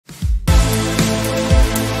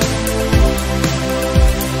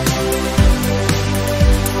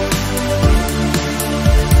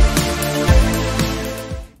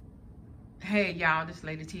y'all, this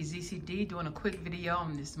Lady T ZCD doing a quick video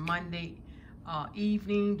on this Monday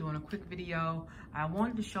evening, doing a quick video. I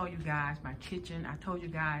wanted to show you guys my kitchen. I told you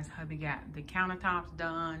guys hubby got the countertops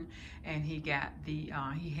done, and he got the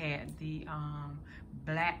he had the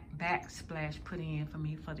black backsplash put in for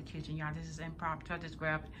me for the kitchen. Y'all, this is impromptu. I just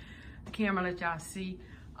grabbed the camera, let y'all see.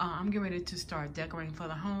 I'm getting ready to start decorating for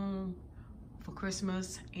the home for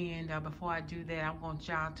Christmas, and before I do that, I want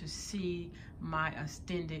y'all to see my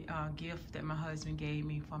extended gift that my husband gave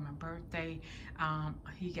me for my birthday.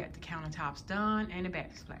 He got the countertops done and the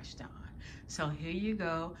backsplash done. So here you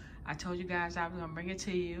go. I told you guys I was gonna bring it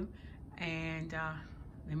to you, and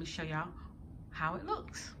let me show y'all how it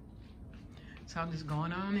looks. So I'm just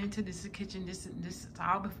going on into this kitchen. This is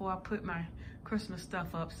all before I put my Christmas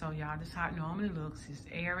stuff up. So y'all, this is how it normally looks. It's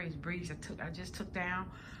airy, it's breezy. I just took down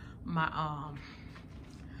my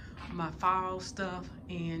my fall stuff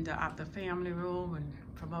and out the family room and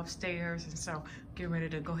from upstairs, and so getting ready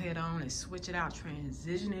to go ahead on and switch it out,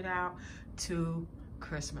 transition it out to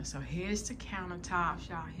Christmas. So here's the countertops,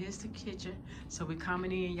 y'all. Here's the kitchen. So we're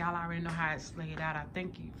coming in. Y'all already know how it's laid out. I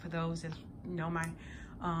thank you for those that know my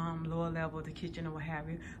lower level of the kitchen or what have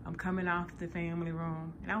you. I'm coming off the family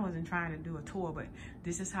room, and I wasn't trying to do a tour, but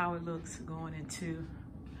this is how it looks going into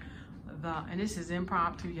and this is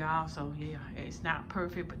impromptu, y'all, so yeah, it's not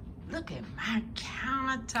perfect, but look at my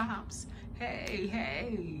countertops.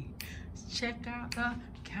 Hey, check out the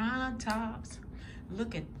countertops.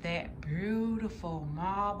 Look at that beautiful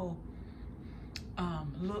marble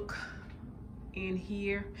look in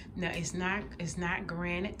here. Now it's not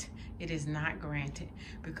granite. It is not granted,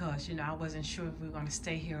 because you know I wasn't sure if we were going to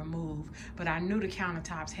stay here or move, but I knew the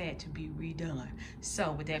countertops had to be redone.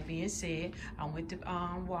 So with that being said, I went to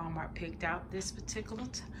Walmart, picked out this particular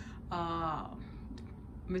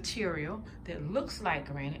material that looks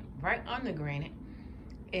like granite, right under granite,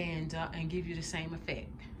 and give you the same effect.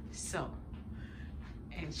 So,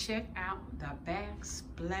 and check out the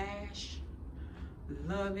backsplash.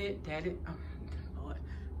 Love it.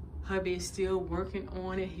 Hubby is still working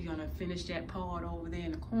on it. He's gonna finish that part over there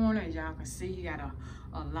in the corner. As y'all can see, he got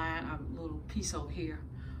a line, a little piece over here.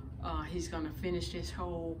 He's gonna finish this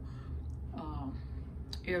whole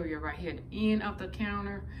area right here, the end of the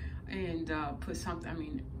counter, and put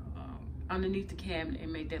something, underneath the cabinet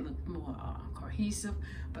and make that look more cohesive.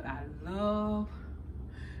 But I love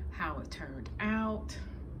how it turned out.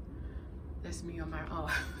 That's me on my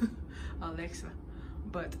Alexa.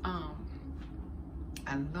 But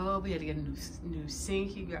I love, we had to get a new sink.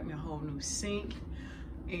 He got me a whole new sink,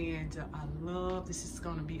 and I love, this is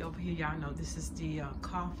gonna be over here. Y'all know this is the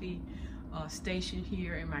coffee station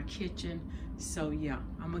here in my kitchen. So yeah,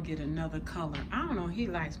 I'm gonna get another color. I don't know,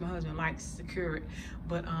 my husband likes the curate,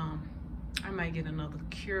 but I might get another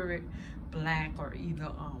curate, black or either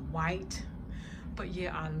white. But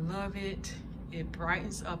yeah, I love it. It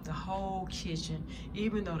brightens up the whole kitchen,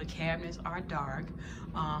 even though the cabinets are dark.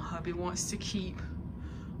 Hubby wants to keep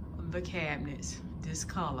the cabinets this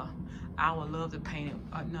color. I would love to paint it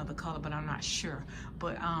another color, but I'm not sure.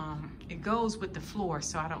 But it goes with the floor,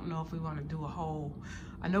 so I don't know if we want to do a whole,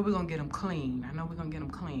 I know we're gonna get them clean.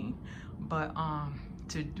 But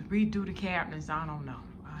to redo the cabinets, I don't know,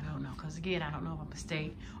 because again, I don't know if I'm gonna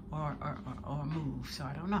stay or move, so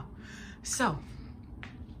I don't know. So,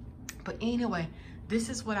 but anyway, this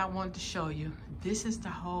is what I wanted to show you. This is the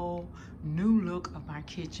whole new look of my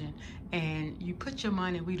kitchen. And you put your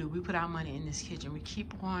money, we put our money in this kitchen. We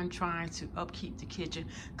keep on trying to upkeep the kitchen,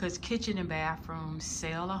 because kitchen and bathrooms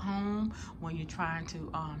sell a home when you're trying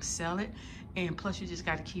to sell it. And plus you just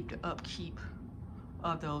got to keep the upkeep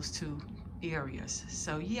of those two areas.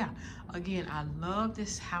 So yeah, again, I love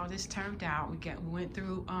this, how this turned out. We went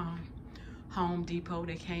through Home Depot.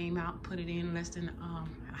 They came out, put it in less than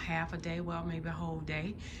half a day, well, maybe a whole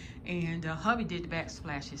day. And hubby did the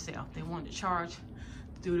backsplash himself. They wanted to charge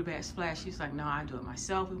to do the backsplash. He's like, no, I do it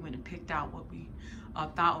myself. We went and picked out what we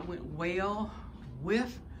thought went well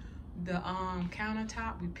with the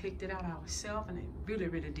countertop. We picked it out ourselves, and it really,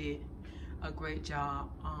 really did a great job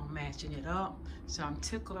matching it up. So I'm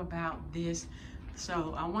tickled about this.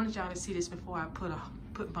 So I wanted y'all to see this before I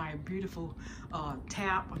put my beautiful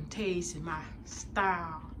tap and taste and my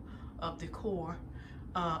style of decor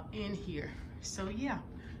in here. So yeah,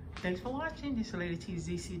 thanks for watching. This is Lady T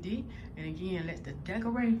ZCD, and again, let the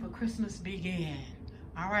decorating for Christmas begin.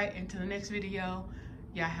 All right, until the next video,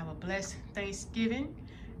 y'all have a blessed Thanksgiving,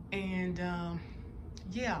 and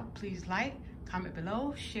yeah, please like, comment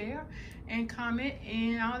below, share, and comment,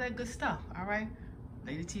 and all that good stuff. All right,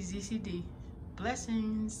 Lady T ZCD.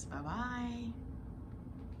 Blessings. Bye-bye.